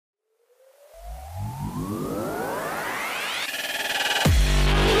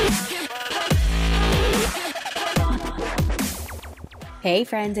Hey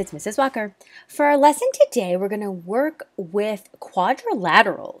friends, it's Mrs. Walker. For our lesson today, we're going to work with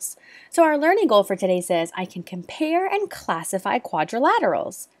quadrilaterals. So our learning goal for today says, I can compare and classify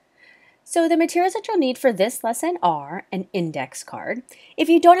quadrilaterals. So the materials that you'll need for this lesson are an index card. If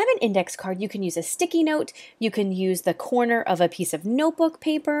you don't have an index card, you can use a sticky note. You can use the corner of a piece of notebook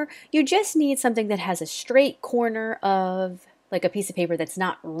paper. You just need something that has a straight corner of like a piece of paper that's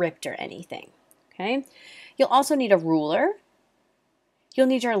not ripped or anything. Okay. You'll also need a ruler. You'll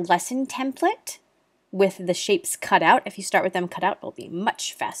need your lesson template with the shapes cut out. If you start with them cut out, it'll be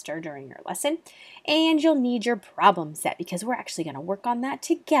much faster during your lesson. And you'll need your problem set because we're actually going to work on that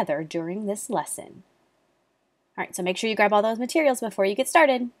together during this lesson. All right, so make sure you grab all those materials before you get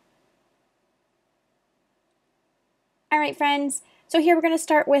started. All right, friends. So here we're going to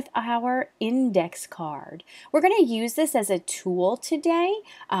start with our index card. We're going to use this as a tool today.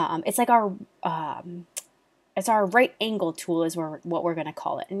 It's like our right angle tool is what we're going to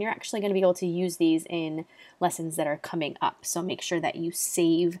call it. And you're actually going to be able to use these in lessons that are coming up. So make sure that you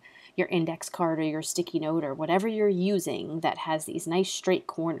save your index card or your sticky note or whatever you're using that has these nice straight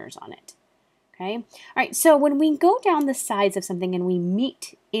corners on it. Okay. All right. So when we go down the sides of something and we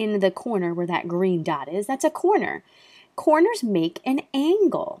meet in the corner where that green dot is, that's a corner. Corners make an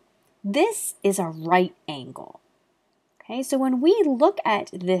angle. This is a right angle. Okay, so when we look at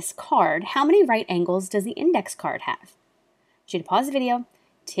this card, how many right angles does the index card have? I want you to pause the video,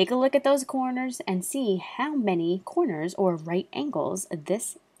 take a look at those corners, and see how many corners or right angles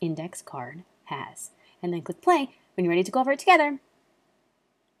this index card has. And then click play when you're ready to go over it together.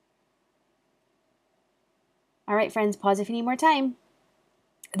 All right, friends, pause if you need more time.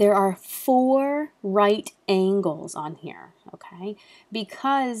 There are 4 right angles on here, okay?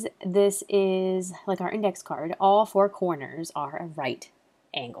 Because this is like our index card, all 4 corners are a right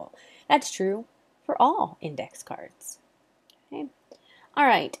angle. That's true for all index cards, okay? All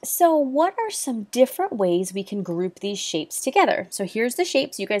right, so what are some different ways we can group these shapes together? So here's the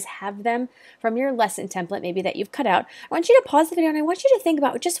shapes. You guys have them from your lesson template, maybe that you've cut out. I want you to pause the video and I want you to think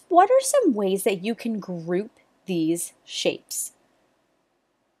about just what are some ways that you can group these shapes.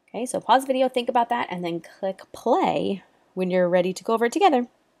 Okay, so pause the video, think about that, and then click play when you're ready to go over it together.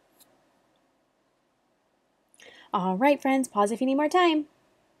 All right, friends, pause if you need more time.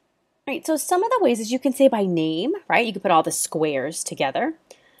 All right, so some of the ways is you can say by name, right? You could put all the squares together.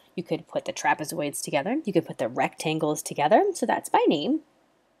 You could put the trapezoids together. You could put the rectangles together, so that's by name.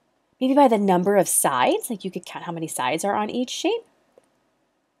 Maybe by the number of sides, like you could count how many sides are on each shape.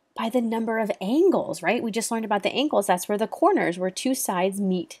 By the number of angles, right? We just learned about the angles. That's where the corners, where 2 sides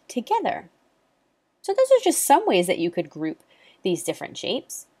meet together. So those are just some ways that you could group these different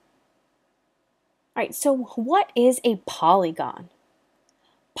shapes. All right, so what is a polygon?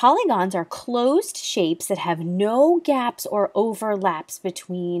 Polygons are closed shapes that have no gaps or overlaps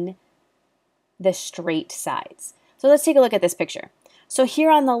between the straight sides. So let's take a look at this picture. So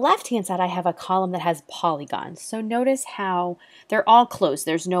here on the left-hand side, I have a column that has polygons. So notice how they're all closed.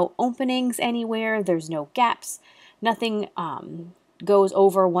 There's no openings anywhere. There's no gaps. Nothing goes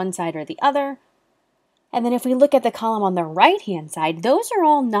over one side or the other. And then if we look at the column on the right-hand side, those are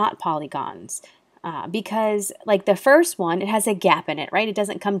all not polygons because like the first one, it has a gap in it, right? It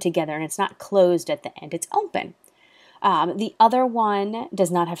doesn't come together and it's not closed at the end. It's open. The other one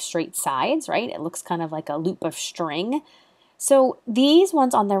does not have straight sides, right? It looks kind of like a loop of string. So these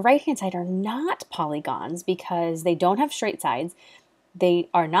ones on the right-hand side are not polygons because they don't have straight sides. They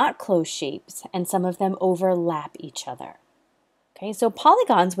are not closed shapes, and some of them overlap each other. Okay, so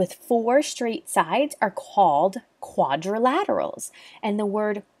polygons with 4 straight sides are called quadrilaterals. And the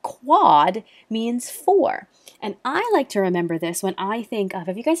word quad means 4. And I like to remember this when I think of,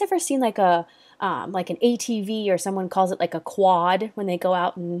 have you guys ever seen like an ATV, or someone calls it like a quad when they go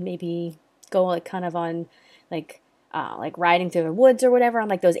out and maybe go like kind of on like riding through the woods or whatever on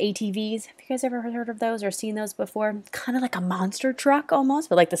like those ATVs. Have you guys ever heard of those or seen those before? Kind of like a monster truck almost,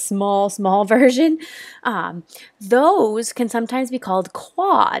 but like the small version. Those can sometimes be called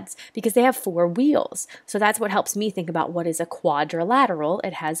quads because they have 4 wheels. So that's what helps me think about what is a quadrilateral.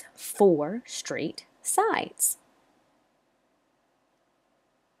 It has 4 straight sides.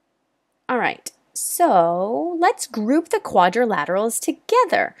 All right. So let's group the quadrilaterals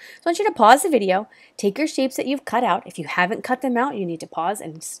together. So I want you to pause the video, take your shapes that you've cut out. If you haven't cut them out, you need to pause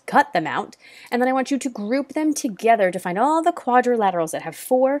and cut them out. And then I want you to group them together to find all the quadrilaterals that have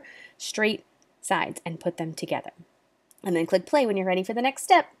 4 straight sides and put them together. And then click play when you're ready for the next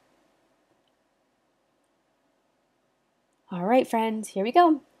step. All right, friends, here we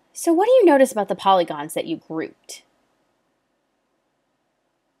go. So what do you notice about the polygons that you grouped?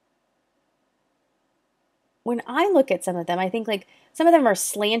 when I look at some of them, I think like some of them are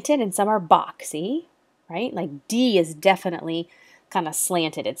slanted and some are boxy, right? Like D is definitely kind of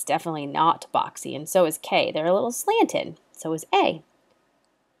slanted. It's definitely not boxy. And so is K. They're a little slanted. So is A.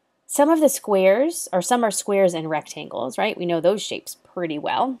 Some of the squares, or some are squares and rectangles, right? We know those shapes pretty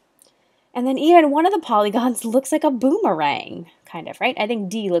well. And then even one of the polygons looks like a boomerang, kind of, right? I think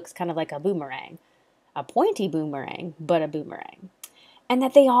D looks kind of like a boomerang. A pointy boomerang, but a boomerang. And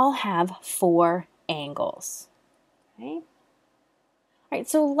that they all have 4 angles. Okay? All right,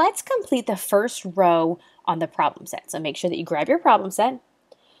 so let's complete the first row on the problem set. So make sure that you grab your problem set.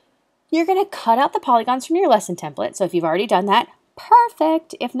 You're going to cut out the polygons from your lesson template. So if you've already done that,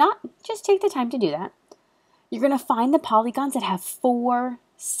 perfect. If not, just take the time to do that. You're going to find the polygons that have 4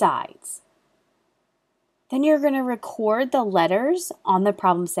 sides. Then you're going to record the letters on the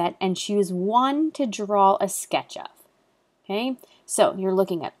problem set and choose one to draw a sketch of. Okay, so you're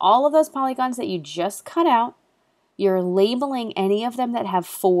looking at all of those polygons that you just cut out. You're labeling any of them that have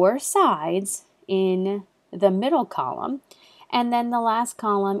 4 sides in the middle column. And then the last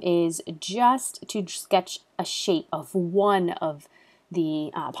column is just to sketch a shape of one of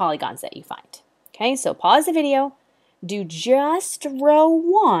the polygons that you find. Okay, so pause the video, do just row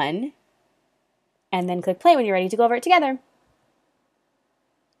 1, and then click play when you're ready to go over it together.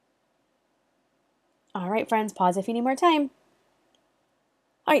 All right, friends, pause if you need more time.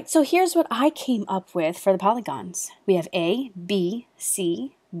 All right, so here's what I came up with for the polygons. We have A, B,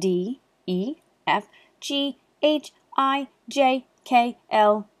 C, D, E, F, G, H, I, J, K,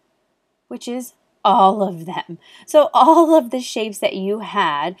 L, which is all of them. So all of the shapes that you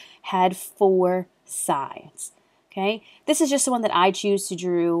had 4 sides. Okay, this is just the one that I choose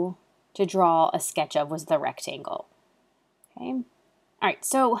to draw a sketch of, was the rectangle. Okay, all right,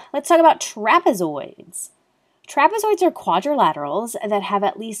 so let's talk about trapezoids. Trapezoids are quadrilaterals that have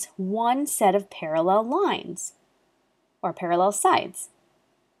at least one set of parallel lines or parallel sides.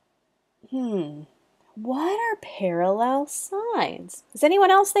 What are parallel sides? Is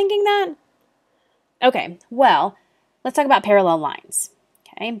anyone else thinking that? Okay, well, let's talk about parallel lines.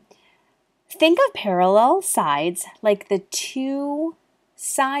 Okay, think of parallel sides like the 2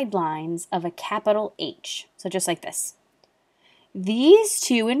 sidelines of a capital H. So just like this. These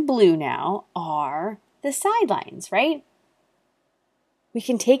 2 in blue now are the sidelines, right? We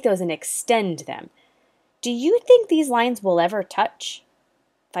can take those and extend them. Do you think these lines will ever touch?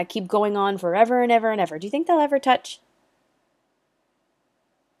 If I keep going on forever and ever and ever, do you think they'll ever touch?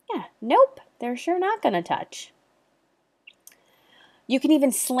 Yeah, nope, they're sure not going to touch. You can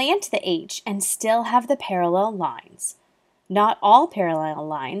even slant the H and still have the parallel lines. Not all parallel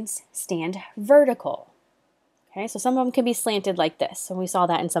lines stand vertical. Okay, so some of them can be slanted like this, and we saw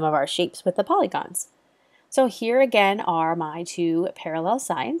that in some of our shapes with the polygons. So here again are my 2 parallel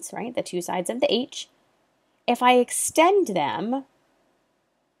sides, right? The 2 sides of the H. If I extend them,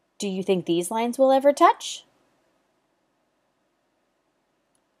 do you think these lines will ever touch?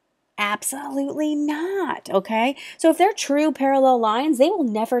 Absolutely not, okay? So if they're true parallel lines, they will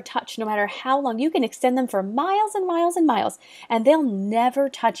never touch no matter how long. You can extend them for miles and miles and miles, and they'll never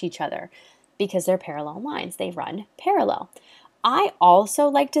touch each other because they're parallel lines. They run parallel. I also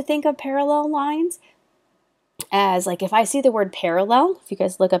like to think of parallel lines as, like, if I see the word parallel, if you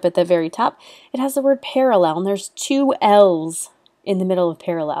guys look up at the very top, it has the word parallel, and there's 2 L's in the middle of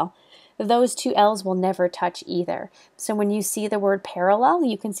parallel. Those 2 L's will never touch either. So when you see the word parallel,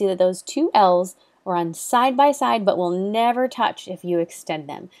 you can see that those 2 L's run side by side, but will never touch if you extend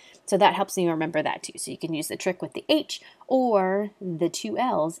them. So that helps you remember that too. So you can use the trick with the H or the 2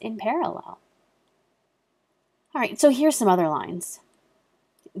 L's in parallel. All right, so here's some other lines.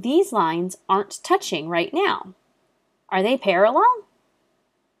 These lines aren't touching right now. Are they parallel?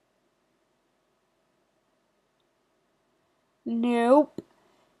 Nope.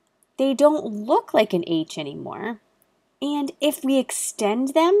 They don't look like an H anymore. And if we extend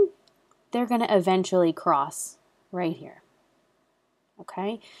them, they're going to eventually cross right here.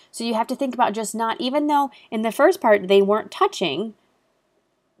 Okay? So you have to think about just not, even though in the first part they weren't touching,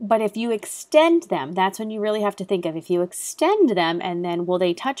 but if you extend them, that's when you really have to think of, if you extend them, and then will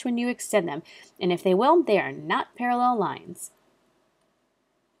they touch when you extend them? And if they will, they are not parallel lines.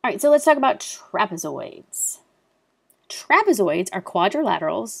 All right, so let's talk about trapezoids. Trapezoids are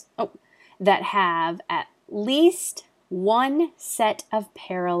quadrilaterals that have at least one set of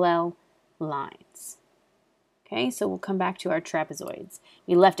parallel lines. Okay, so we'll come back to our trapezoids.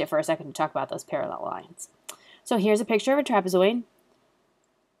 We left it for a second to talk about those parallel lines. So here's a picture of a trapezoid.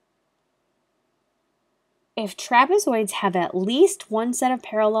 If trapezoids have at least one set of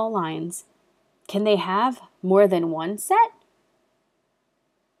parallel lines, can they have more than one set?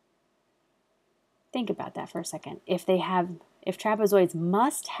 Think about that for a second. If trapezoids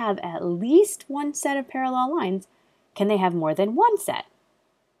must have at least one set of parallel lines, can they have more than one set?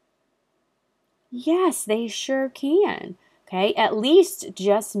 Yes, they sure can. Okay, at least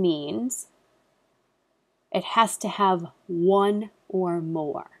just means it has to have one or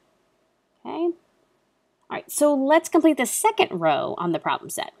more. Okay, all right, so let's complete the second row on the problem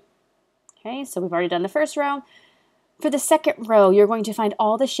set. Okay, so we've already done the first row. For the second row, you're going to find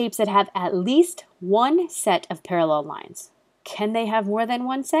all the shapes that have at least one set of parallel lines. Can they have more than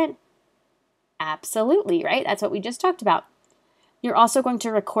one set? Absolutely, right? That's what we just talked about. You're also going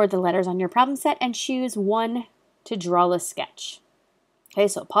to record the letters on your problem set and choose one to draw a sketch. Okay,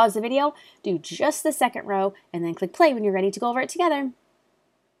 so pause the video, do just the second row, and then click play when you're ready to go over it together.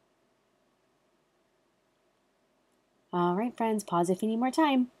 All right, friends, pause if you need more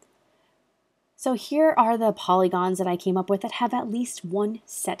time. So here are the polygons that I came up with that have at least one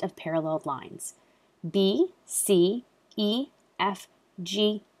set of parallel lines. B, C, E, F,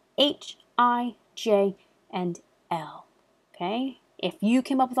 G, H, I, J, and L. Okay, if you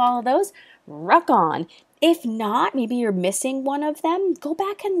came up with all of those, rock on. If not, maybe you're missing one of them, go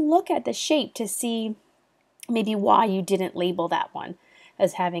back and look at the shape to see maybe why you didn't label that one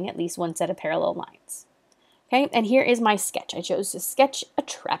as having at least one set of parallel lines. Okay, and here is my sketch. I chose to sketch a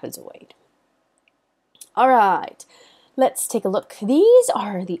trapezoid. All right, let's take a look. These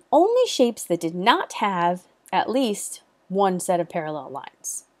are the only shapes that did not have at least one set of parallel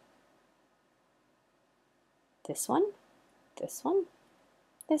lines. This one, this one,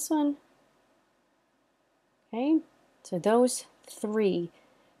 this one. Okay, so those three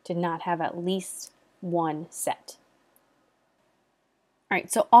did not have at least one set. All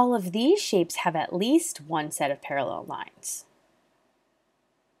right, so all of these shapes have at least one set of parallel lines.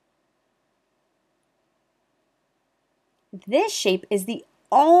 This shape is the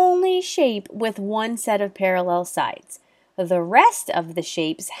only shape with one set of parallel sides. The rest of the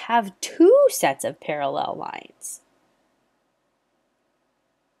shapes have two sets of parallel lines.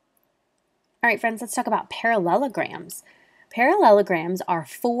 All right, friends, let's talk about parallelograms. Parallelograms are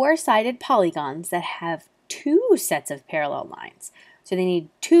four-sided polygons that have two sets of parallel lines. So they need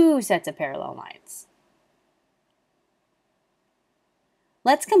two sets of parallel lines.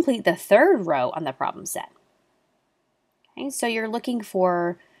 Let's complete the third row on the problem set. Okay, so you're looking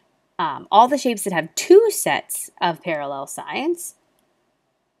for all the shapes that have two sets of parallel sides,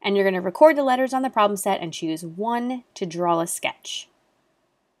 and you're going to record the letters on the problem set and choose one to draw a sketch.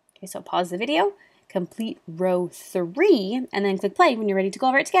 Okay, so pause the video, complete row 3, and then click play when you're ready to go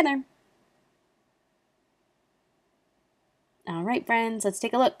over it together. All right, friends, let's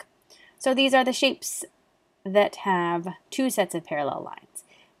take a look. So these are the shapes that have two sets of parallel lines.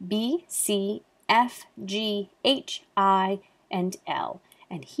 B, C, F, G, H, I, and L.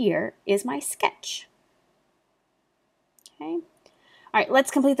 And here is my sketch. Okay. All right,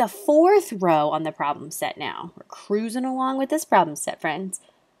 let's complete the fourth row on the problem set now. We're cruising along with this problem set, friends.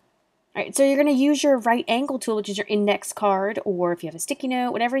 All right, so you're going to use your right angle tool, which is your index card, or if you have a sticky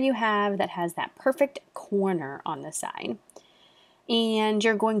note, whatever you have that has that perfect corner on the side. And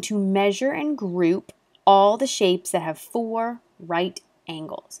you're going to measure and group all the shapes that have 4 right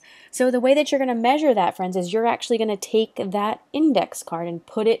angles. So the way that you're going to measure that, friends, is you're actually going to take that index card and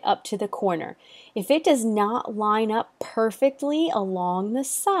put it up to the corner. If it does not line up perfectly along the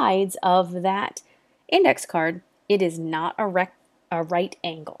sides of that index card, it is not a right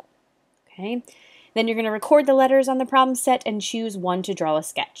angle. Okay? Then you're going to record the letters on the problem set and choose one to draw a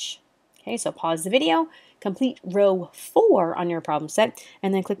sketch. Okay, so pause the video, complete row 4 on your problem set,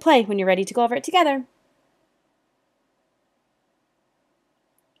 and then click play when you're ready to go over it together.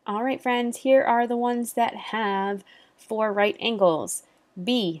 All right, friends, here are the ones that have 4 right angles,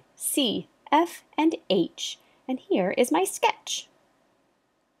 B, C, F, and H. And here is my sketch.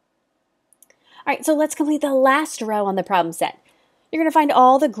 All right, so let's complete the last row on the problem set. You're going to find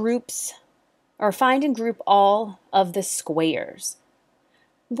all the groups, or find and group all of the squares.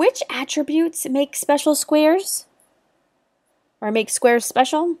 Which attributes make special squares? Or make squares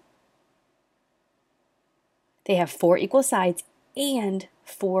special? They have 4 equal sides and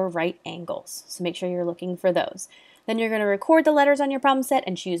 4 right angles. So make sure you're looking for those. Then you're going to record the letters on your problem set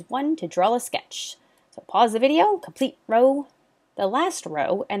and choose one to draw a sketch. So pause the video, complete row, the last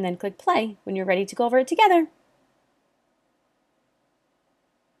row, and then click play when you're ready to go over it together.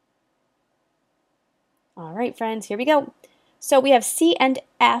 All right, friends, here we go. So we have C and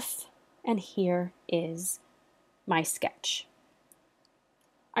F, and here is my sketch.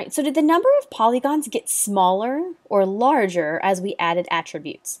 All right, so did the number of polygons get smaller or larger as we added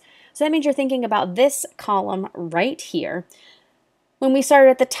attributes? So that means you're thinking about this column right here. When we started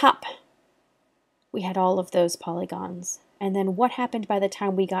at the top, we had all of those polygons. And then what happened by the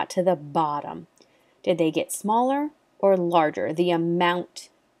time we got to the bottom? Did they get smaller or larger? The amount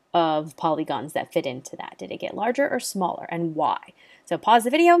of polygons that fit into that. Did it get larger or smaller, and why? So pause the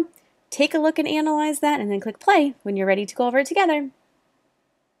video, take a look and analyze that, and then click play when you're ready to go over it together.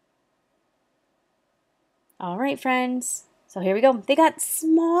 All right, friends. So here we go. They got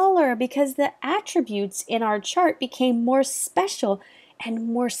smaller because the attributes in our chart became more special and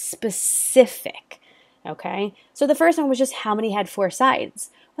more specific. Okay, so the first one was just how many had 4 sides.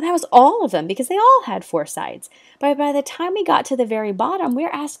 Well, that was all of them because they all had 4 sides. But by the time we got to the very bottom, we're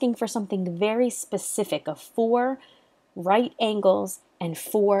asking for something very specific of 4 right angles and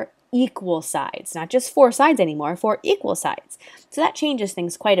 4 equal sides. Not just 4 sides anymore, 4 equal sides. So that changes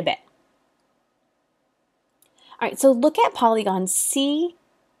things quite a bit. All right, so look at polygons C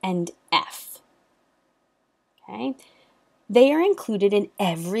and F. Okay, they are included in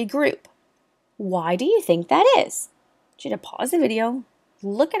every group. Why do you think that is? I want you to pause the video,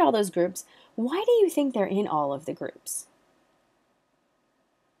 look at all those groups. Why do you think they're in all of the groups?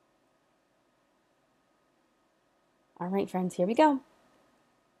 All right, friends, here we go.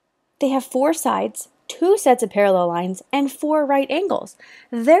 They have 4 sides, 2 sets of parallel lines, and 4 right angles.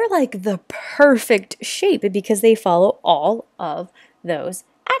 They're like the perfect shape because they follow all of those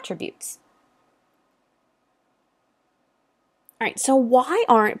attributes. All right, so why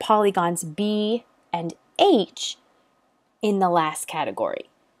aren't polygons B and H in the last category?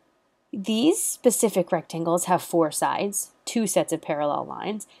 These specific rectangles have 4 sides, 2 sets of parallel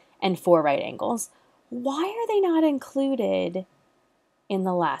lines, and 4 right angles. Why are they not included in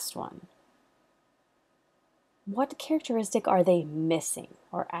the last one? What characteristic are they missing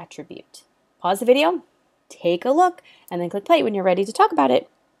or attribute? Pause the video, take a look, and then click play when you're ready to talk about it.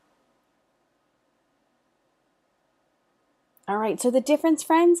 All right, so the difference,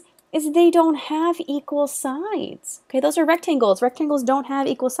 friends, is they don't have equal sides. Okay, those are rectangles. Rectangles don't have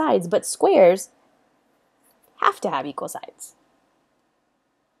equal sides, but squares have to have equal sides.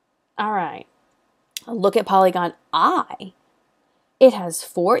 All right, look at polygon I. It has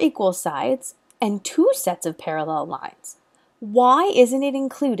 4 equal sides and 2 sets of parallel lines. Why isn't it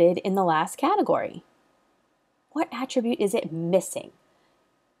included in the last category? What attribute is it missing?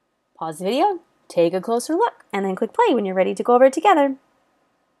 Pause the video, take a closer look, and then click play when you're ready to go over it together.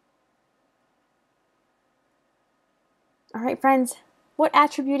 All right, friends, what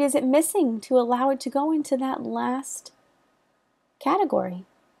attribute is it missing to allow it to go into that last category?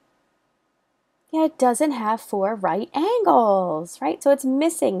 Yeah, it doesn't have 4 right angles, right? So it's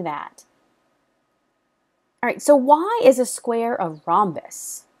missing that. All right, so why is a square a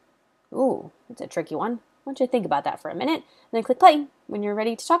rhombus? Ooh, that's a tricky one. I want you to think about that for a minute, and then click play when you're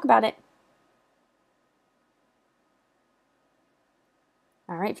ready to talk about it.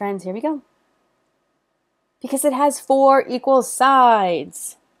 All right, friends, here we go. Because it has 4 equal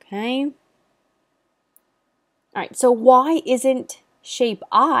sides, okay? All right, so why isn't shape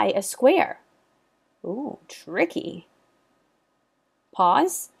I a square? Ooh, tricky.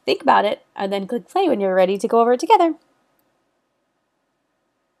 Pause, think about it, and then click play when you're ready to go over it together.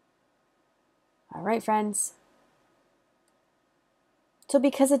 All right, friends. So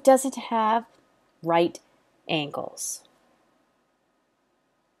because it doesn't have right angles.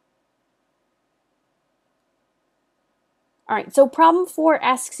 All right, so problem 4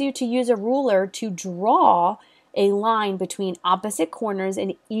 asks you to use a ruler to draw a line between opposite corners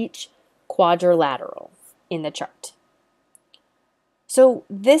in each quadrilateral in the chart. So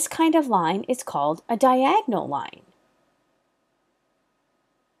this kind of line is called a diagonal line.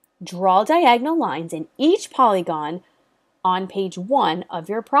 Draw diagonal lines in each polygon on page 1 of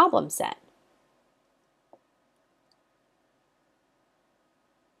your problem set.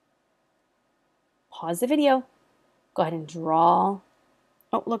 Pause the video. Go ahead and draw.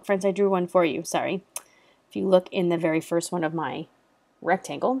 Oh, look, friends, I drew one for you. Sorry. If you look in the very first one of my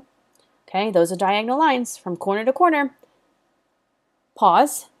rectangle, okay, those are diagonal lines from corner to corner.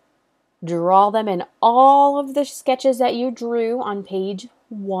 Pause. Draw them in all of the sketches that you drew on page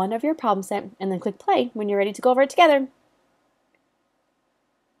 1 of your problem set, and then click play when you're ready to go over it together.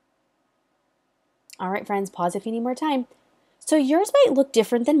 All right, friends, pause if you need more time. So yours might look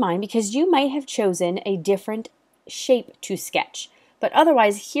different than mine because you might have chosen a different shape to sketch. But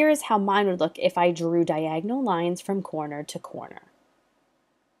otherwise, here is how mine would look if I drew diagonal lines from corner to corner.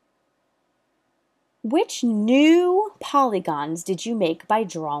 Which new polygons did you make by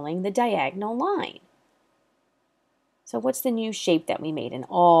drawing the diagonal line? So what's the new shape that we made in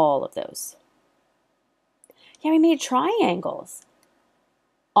all of those? Yeah, we made triangles.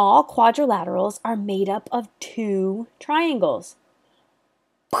 All quadrilaterals are made up of 2 triangles.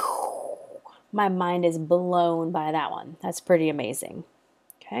 My mind is blown by that one. That's pretty amazing.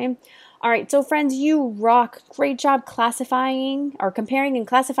 Okay. All right. So friends, you rock. Great job classifying or comparing and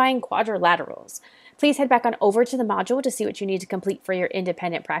classifying quadrilaterals. Please head back on over to the module to see what you need to complete for your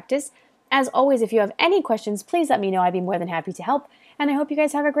independent practice. As always, if you have any questions, please let me know. I'd be more than happy to help. And I hope you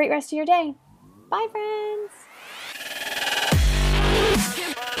guys have a great rest of your day. Bye, friends.